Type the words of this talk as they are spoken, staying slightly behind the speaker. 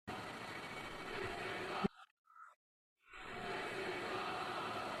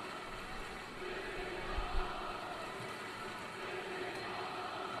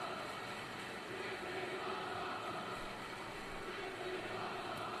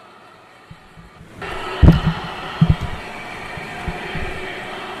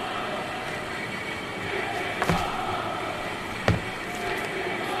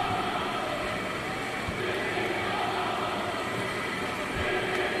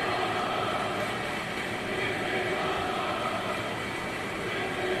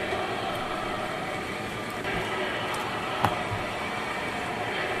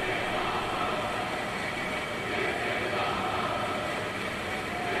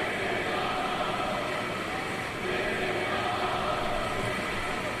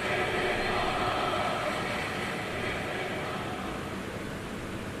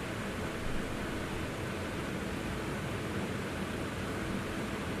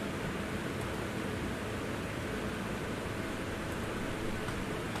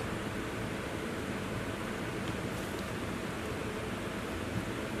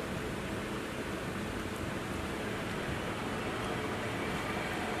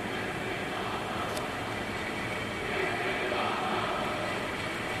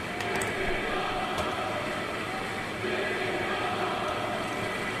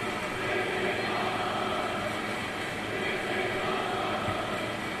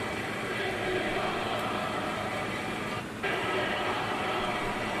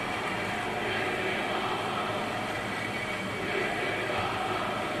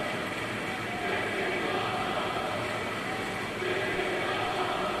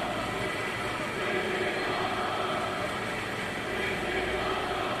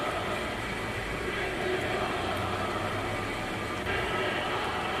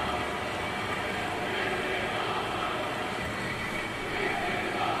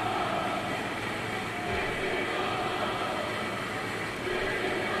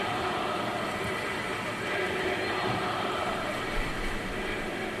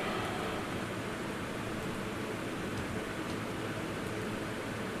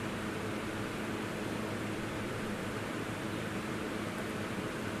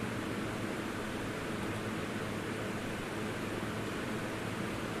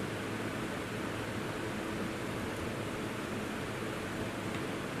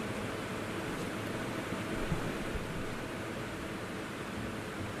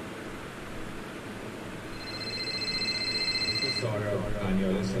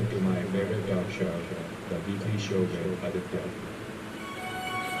listen to my favorite talk show, The Weekly Show with Aditya.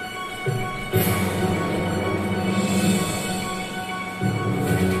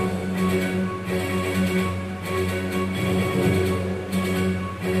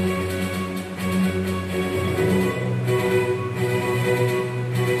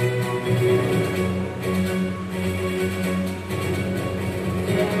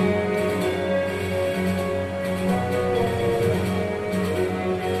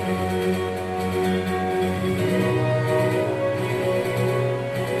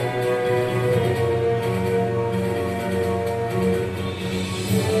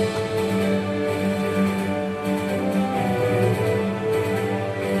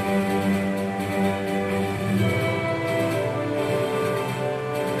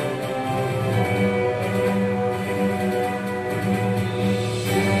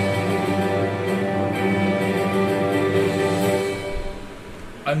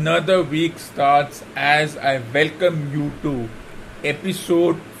 Another week starts as I welcome you to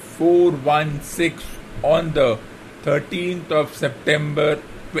episode 416 on the 13th of September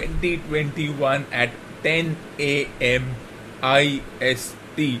 2021 at 10 a.m.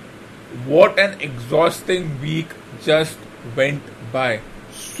 IST. What an exhausting week just went by.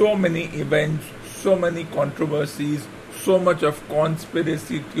 So many events, so many controversies, so much of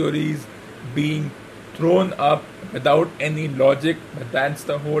conspiracy theories being thrown up without any logic, but that's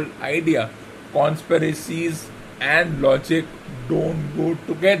the whole idea. Conspiracies and logic don't go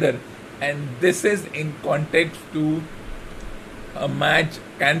together, and this is in context to a match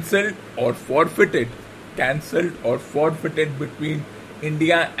cancelled or forfeited between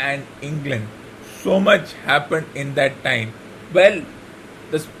India and England. So much happened in that time. Well,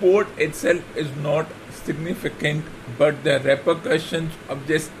 the sport itself is not significant, but the repercussions of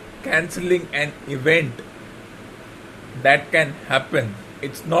just cancelling an event that can happen.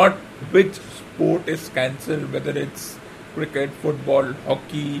 It's not which sport is cancelled, whether it's cricket, football,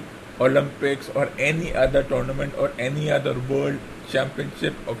 hockey, Olympics, or any other tournament or any other world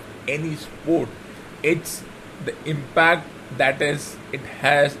championship of any sport. It's the impact that is it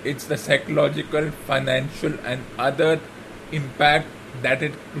has, it's the psychological, financial, and other impact that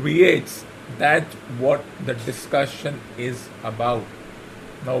it creates. That's what the discussion is about.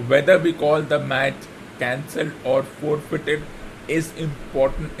 Now, whether we call the match cancelled or forfeited is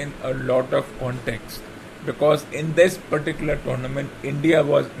important in a lot of context, because in this particular tournament, India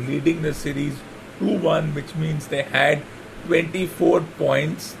was leading the series 2-1, which means they had 24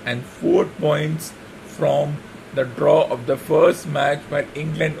 points and 4 points from the draw of the first match, while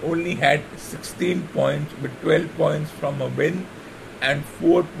England only had 16 points with 12 points from a win and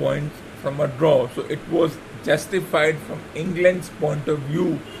 4 points from a draw. So it was justified from England's point of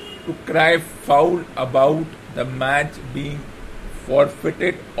view to cry foul about the match being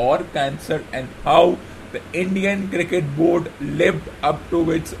forfeited or cancelled, and how the Indian Cricket Board lived up to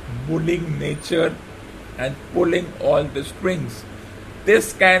its bullying nature and pulling all the strings.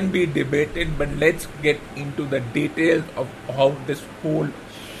 This can be debated, but let's get into the details of how this whole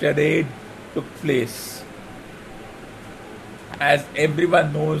charade took place. As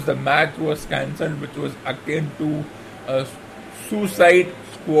everyone knows, the match was cancelled, which was akin to a suicide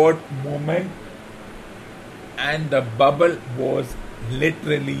squad movement, and the bubble was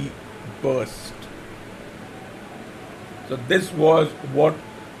literally burst. So this was what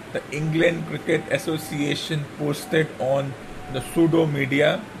the England Cricket Association posted on the pseudo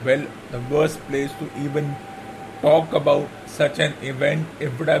media. Well, the worst place to even talk about such an event.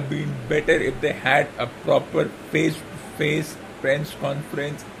 It would have been better if they had a proper face-to-face press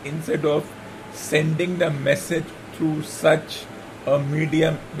conference instead of sending the message through such a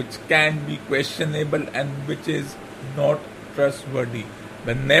medium which can be questionable and which is not trustworthy.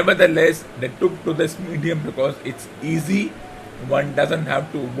 But nevertheless, they took to this medium because it's easy. One doesn't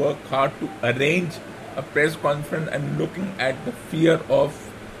have to work hard to arrange a press conference, and looking at the fear of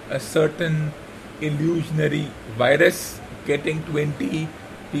a certain illusionary virus getting 20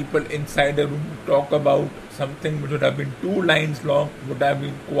 people inside a room to talk about something which would have been 2 lines long would have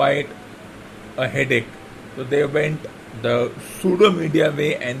been quite a headache. So they went the pseudo media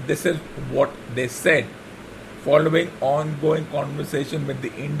way, and this is what they said. Following ongoing conversation with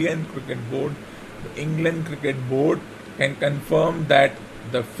the Indian Cricket Board, the England Cricket Board can confirm that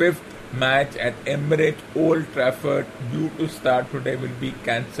the 5th match at Emirates Old Trafford, due to start today, will be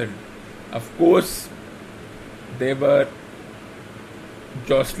cancelled. Of course, they were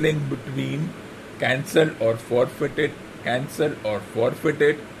jostling between cancel or forfeited, and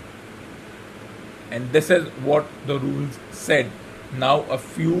this is what the rules said. Now a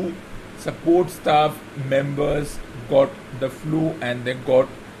few support staff members got the flu and they got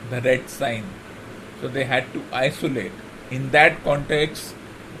the red sign. So they had to isolate. In that context,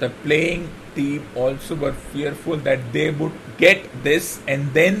 the playing team also were fearful that they would get this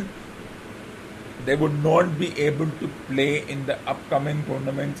and then they would not be able to play in the upcoming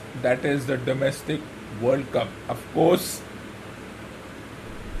tournaments, that is the domestic World Cup. Of course,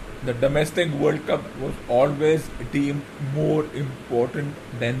 the domestic World Cup was always deemed more important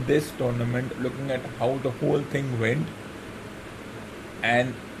than this tournament, looking at how the whole thing went.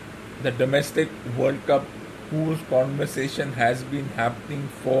 And the domestic World Cup, whose conversation has been happening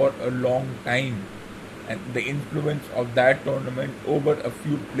for a long time, and the influence of that tournament over a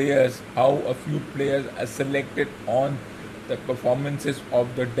few players, how a few players are selected on the performances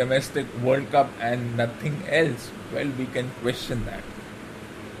of the domestic World Cup and nothing else, well, we can question that.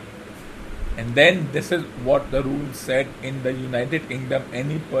 And then this is what the rules said in the United Kingdom: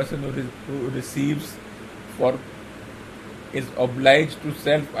 any person who receives for is obliged to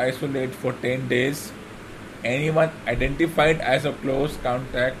self-isolate for 10 days. Anyone identified as a close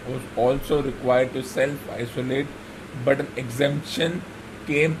contact was also required to self-isolate, but an exemption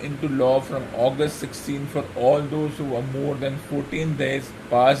came into law from August 16 for all those who were more than 14 days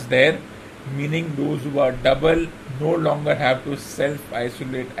past there, meaning those who are double no longer have to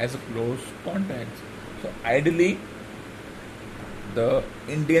self-isolate as a close contact. So ideally, the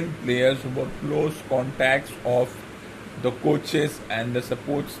Indian players who were close contacts of the coaches and the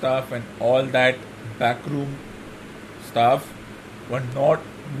support staff and all that backroom staff were not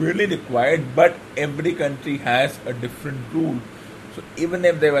really required, but every country has a different rule. So even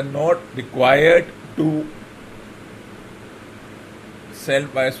if they were not required to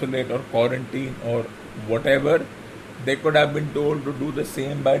self-isolate or quarantine or whatever, they could have been told to do the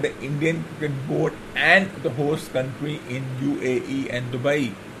same by the Indian Cricket Board and the host country in UAE and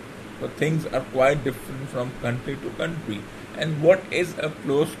Dubai. So things are quite different from country to country. And what is a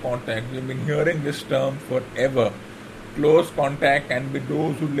close contact? We've been hearing this term forever. Close contact can be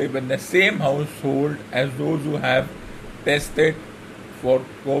those who live in the same household as those who have tested for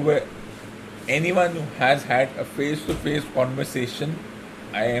COVID. Anyone who has had a face-to-face conversation,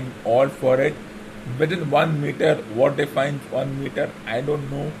 I am all for it. Within 1 meter, what defines 1 meter? I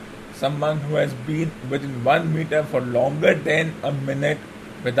don't know. Someone who has been within 1 meter for longer than a minute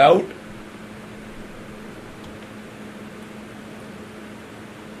without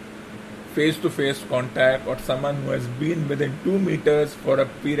face-to-face contact, or someone who has been within 2 meters for a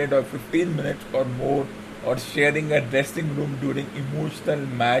period of 15 minutes or more, or sharing a dressing room during emotional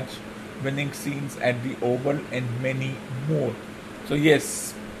match winning scenes at the Oval, and many more. So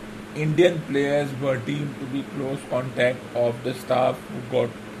yes, Indian players were deemed to be close contact of the staff who got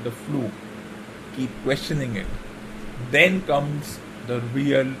the flu. Keep questioning it. Then comes the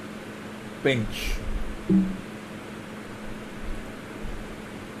real pinch.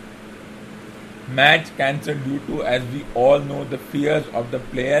 Match cancelled due to, as we all know, the fears of the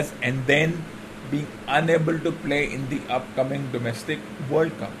players and then being unable to play in the upcoming domestic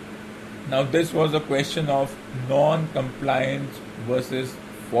World Cup. Now this was a question of non-compliance versus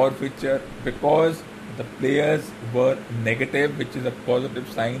forfeiture, because the players were negative, which is a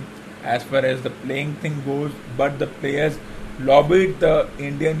positive sign as far as the playing thing goes, but the players lobbied the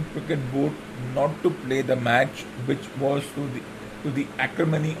Indian Cricket Board not to play the match, which was to the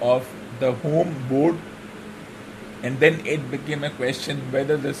acrimony of the home board, and then it became a question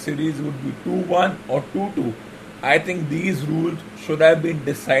whether the series would be 2-1 or 2-2. I think these rules should have been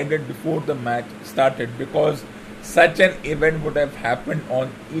decided before the match started, because such an event would have happened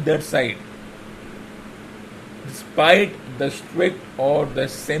on either side. Despite the strict or the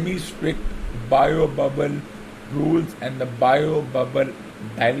semi-strict bio bubble rules and the bio bubble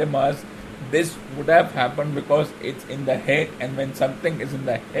dilemmas, this would have happened because it's in the head, and when something is in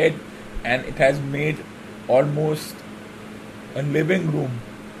the head and it has made almost a living room,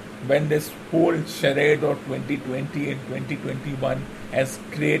 when this whole charade of 2020 and 2021 has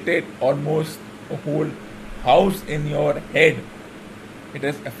created almost a whole house in your head, it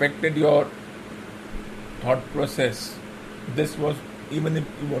has affected your thought process. This was even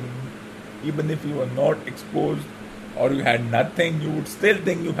if you were not exposed or you had nothing, you would still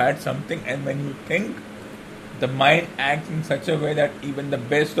think you had something, and when you think, the mind acts in such a way that even the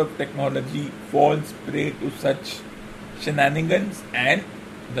best of technology falls prey to such shenanigans, and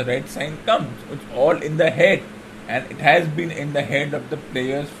the red sign comes. It's all in the head, and it has been in the head of the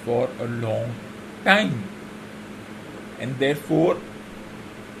players for a long time. And therefore,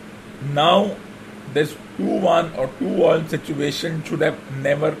 now this 2-1 or 2-all situation should have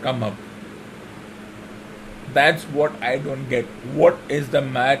never come up. That's what I don't get. What is the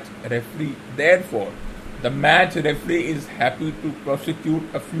match referee there for? The match referee is happy to prosecute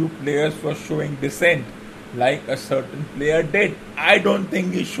a few players for showing dissent, like a certain player did. I don't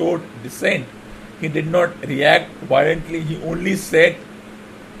think he showed dissent. He did not react violently. He only said,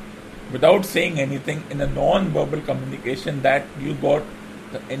 without saying anything, in a non-verbal communication, that you got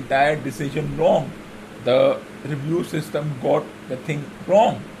the entire decision wrong. The review system got the thing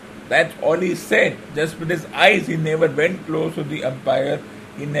wrong. That's all he said. Just with his eyes, he never went close to the umpire.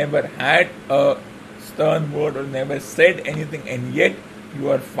 He never had a stern word or never said anything, and yet you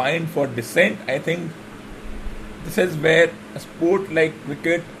are fined for dissent. I think this is where a sport like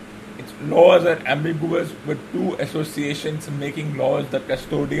cricket, its laws are ambiguous, with two associations making laws, the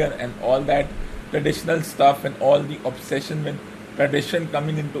custodian and all that traditional stuff and all the obsession with tradition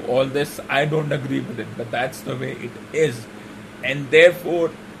coming into all this. I don't agree with it, but that's the way it is. And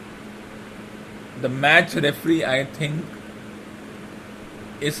therefore, the match referee, I think,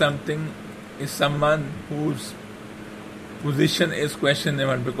 is someone whose position is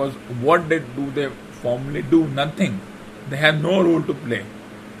questionable, because what do they formally do? Nothing. They have no role to play,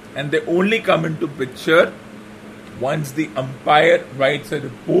 and they only come into picture once the umpire writes a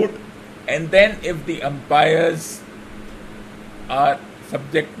report, and then if the umpires are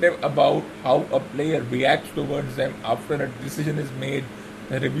subjective about how a player reacts towards them after a decision is made,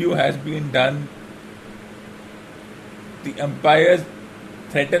 the review has been done, the umpires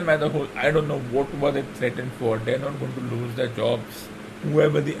threatened by the whole, I don't know what were they threatened for. They're not going to lose their jobs,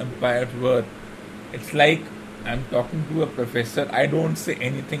 whoever the umpires were. It's like I'm talking to a professor. I don't say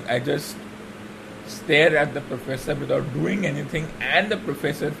anything. I just stare at the professor without doing anything, and the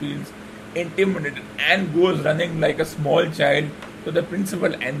professor feels intimidated and goes running like a small child to the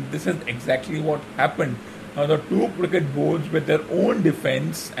principal. And this is exactly what happened. Now the two cricket boards, with their own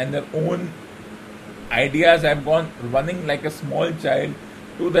defense and their own ideas, have gone running like a small child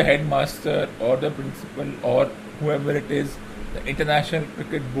to the headmaster or the principal or whoever it is, the International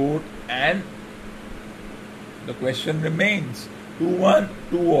Cricket Board, and the question remains: 2-1,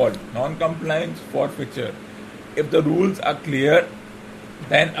 2-all, non-compliance, forfeiture. If the rules are clear,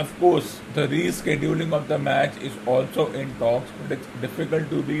 then of course the rescheduling of the match is also in talks, but it's difficult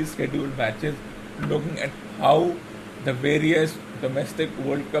to reschedule matches looking at how the various domestic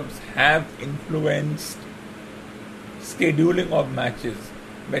World Cups have influenced scheduling of matches,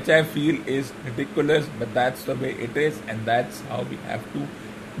 which I feel is ridiculous, but that's the way it is, and that's how we have to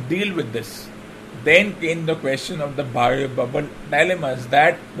deal with this. Then came the question of the bio bubble dilemmas,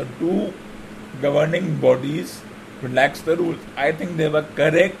 that the two governing bodies relaxed the rules. I think they were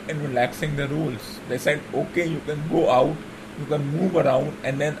correct in relaxing the rules. They said, okay, you can go out, you can move around,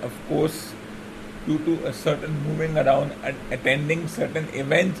 and then of course, due to a certain moving around and attending certain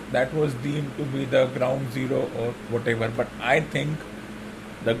events, that was deemed to be the ground zero or whatever. But I think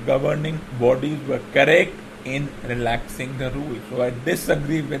the governing bodies were correct in relaxing the rules. So I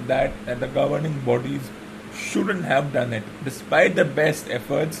disagree with that, and the governing bodies shouldn't have done it. Despite the best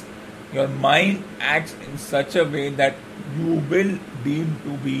efforts, your mind acts in such a way that you will deem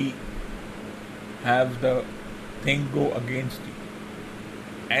to be have the thing go against you.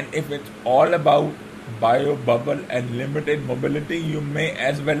 And if it's all about bio bubble and limited mobility, you may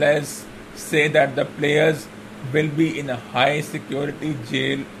as well as say that the players will be in a high security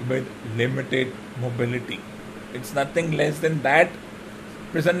jail with limited mobility. It's nothing less than that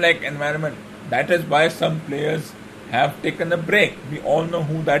prison-like environment. That is why some players have taken a break. We all know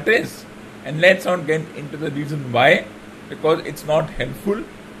who that is. And let's not get into the reason why, because it's not helpful,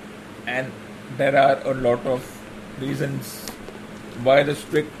 and there are a lot of reasons why the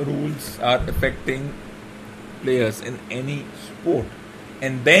strict rules are affecting players in any sport.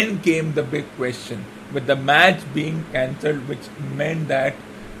 And then came the big question, with the match being cancelled, which meant that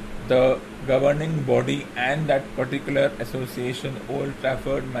the governing body and that particular association, Old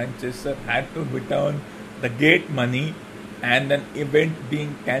Trafford, Manchester, had to return the gate money, and an event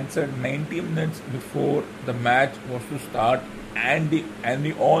being cancelled 90 minutes before the match was to start, and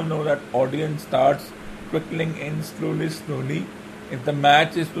we all know that audience starts trickling in slowly. If the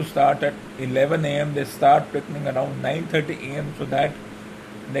match is to start at 11 a.m., they start trickling around 9:30 a.m. so that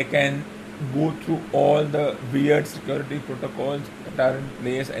they can go through all the weird security protocols that are in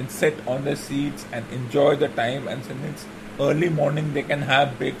place and sit on the seats and enjoy the time. And since it's early morning, they can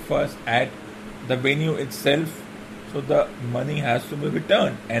have breakfast at the venue itself. So the money has to be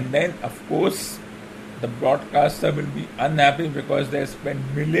returned. And then, of course, the broadcaster will be unhappy because they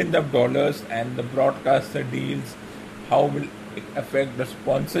spend millions of dollars, and the broadcaster deals, how will it affect the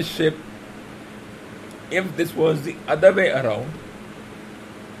sponsorship? If this was the other way around,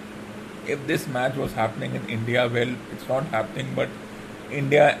 if this match was happening in India, well, it's not happening, but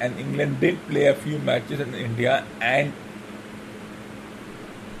India and England did play a few matches in India, and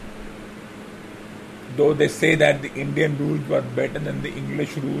though they say that the Indian rules were better than the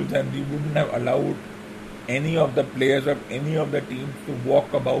English rules and we wouldn't have allowed any of the players of any of the teams to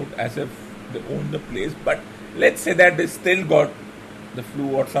walk about as if they own the place, but let's say that they still got the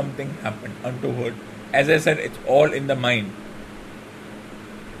flu or something happened untoward. As I said, it's all in the mind.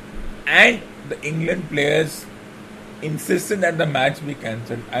 And the England players insisted that the match be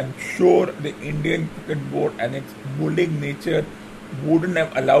cancelled. I'm sure the Indian Cricket Board and its bullying nature wouldn't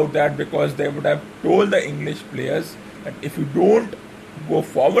have allowed that, because they would have told the English players that if you don't go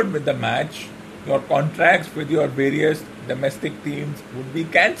forward with the match, your contracts with your various domestic teams would be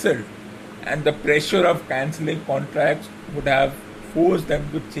cancelled. And the pressure of cancelling contracts would have forced them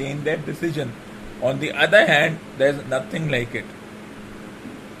to change their decision. On the other hand, there's nothing like it.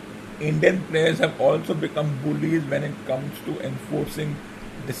 Indian players have also become bullies when it comes to enforcing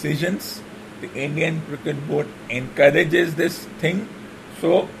decisions. The Indian Cricket Board encourages this thing,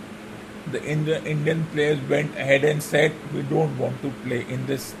 so the Indian players went ahead and said, we don't want to play in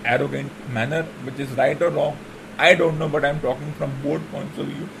this arrogant manner, which is right or wrong. I don't know, but I'm talking from both points of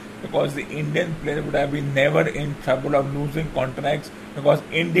view, because the Indian players would have been never in trouble of losing contracts, because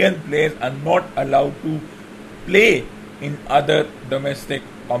Indian players are not allowed to play in other domestic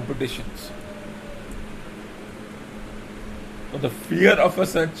competitions. So the fear of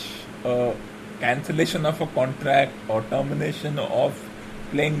such cancellation of a contract or termination of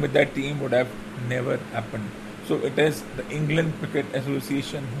playing with that team would have never happened. So it is the England Cricket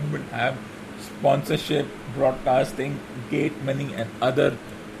Association who will have sponsorship, broadcasting, gate money and other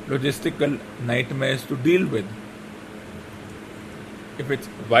logistical nightmares to deal with. If it's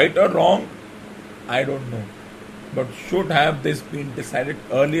right or wrong, I don't know. But should have this been decided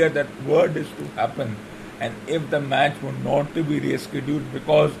earlier that were this to happen, and if the match were not to be rescheduled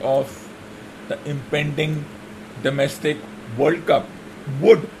because of the impending domestic World Cup,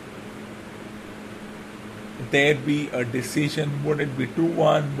 would there be a decision? Would it be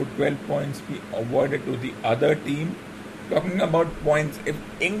 2-1? Would 12 points be awarded to the other team? Talking about points, if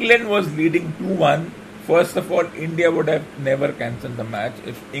England was leading 2-1, first of all, India would have never cancelled the match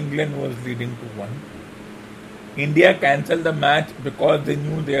if England was leading 2-1. India cancelled the match because they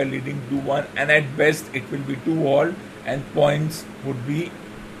knew they are leading 2-1, and at best it will be 2-all and points would be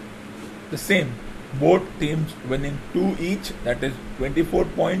the same. Both teams winning 2 each, that is 24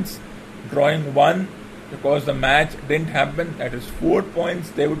 points, drawing 1 because the match didn't happen, that is 4 points.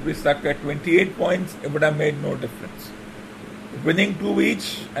 They would be stuck at 28 points. It would have made no difference. Winning 2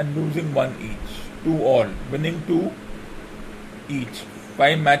 each and losing 1 each, 2 all, winning 2 each,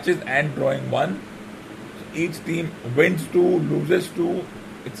 5 matches and drawing 1. Each team wins 2, loses 2,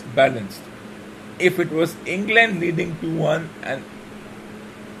 it's balanced. If it was England leading 2-1, and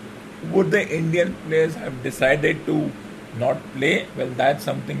would the Indian players have decided to not play? Well, that's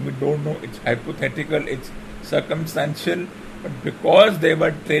something we don't know. It's hypothetical, it's circumstantial. But because they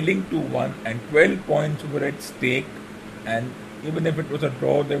were trailing 2-1 and 12 points were at stake, and even if it was a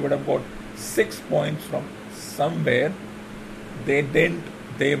draw, they would have got 6 points from somewhere. They didn't.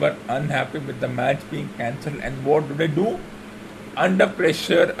 They were unhappy with the match being cancelled, and what do? Under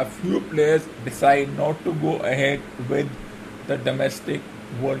pressure, a few players decide not to go ahead with the domestic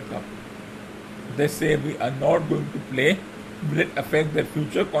World Cup. They say, we are not going to play. Will it affect their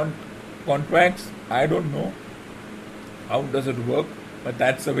future contracts? I don't know. How does it work? But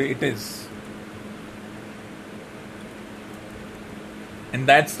that's the way it is. And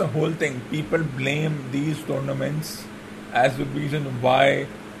that's the whole thing. People blame these tournaments as the reason why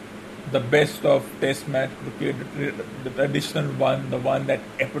the best of test match cricket, the traditional one, the one that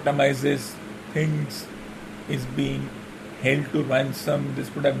epitomizes things, is being held to ransom.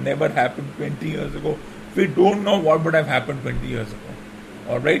 This would have never happened 20 years ago. We don't know what would have happened 20 years ago.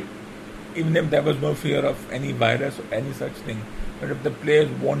 Alright? Even if there was no fear of any virus or any such thing. But if the players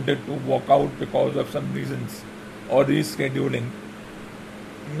wanted to walk out because of some reasons or rescheduling,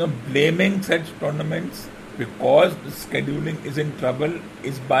 blaming such tournaments because the scheduling is in trouble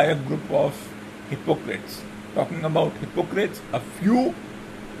is by a group of hypocrites. Talking about hypocrites, a few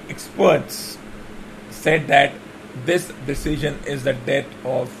experts said that this decision is the death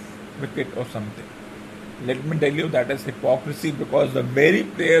of cricket or something. Let me tell you, that is hypocrisy, because the very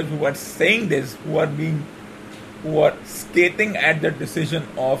players who are saying this, who are skating at the decision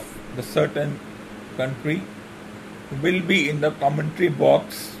of the certain country, will be in the commentary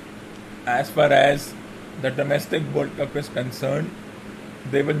box as far as the domestic World Cup is concerned.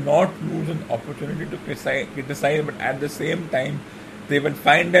 They will not lose an opportunity to criticize, but at the same time, they will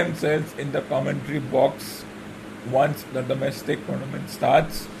find themselves in the commentary box once the domestic tournament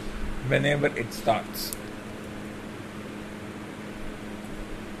starts, whenever it starts.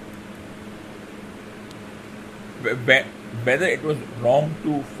 Whether it was wrong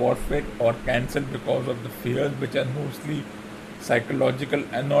to forfeit or cancel because of the fears, which are mostly psychological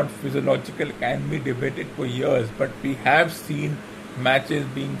and not physiological, can be debated for years, but we have seen matches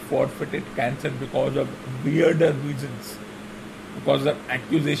being forfeited, cancelled because of weirder reasons, because of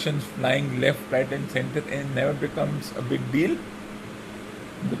accusations flying left, right, and center, and it never becomes a big deal.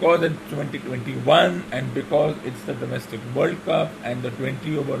 Because it's 2021 and because it's the domestic World Cup and the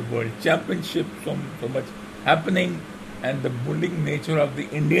 20 over World Championship, so much happening, and the bullying nature of the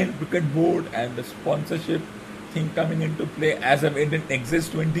Indian Cricket Board and the sponsorship thing coming into play as if it didn't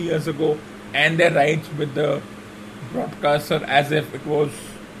exist 20 years ago, and their rights with the broadcaster as if it was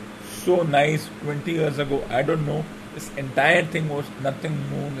so nice 20 years ago. I don't know. This entire thing was nothing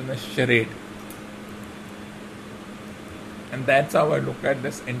more than a charade. And that's how I look at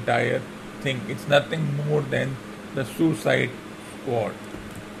this entire thing. It's nothing more than the Suicide Squad.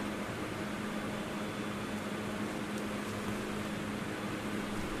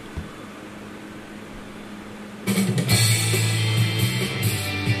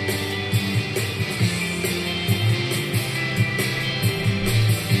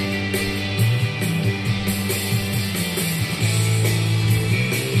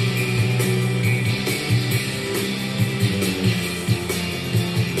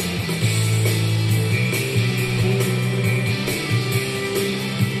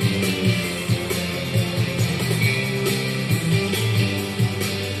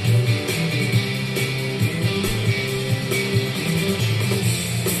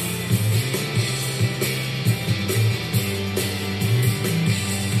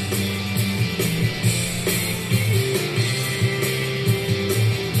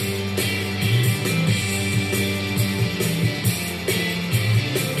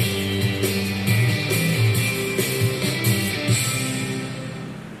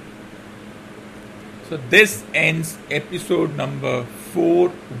 So this ends episode number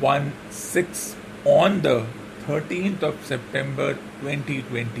 416 on the 13th of September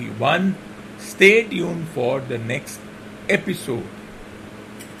 2021. Stay tuned for the next episode.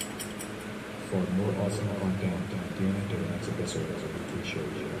 For more awesome content, tune into the next episode of the Weekly Show.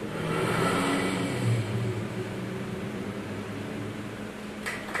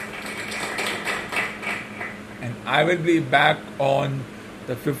 And I will be back on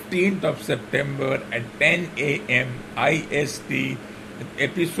the 15th of September at 10 a.m. IST with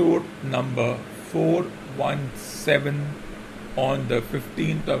episode number 417 on the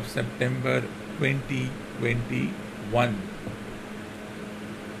 15th of September 2021.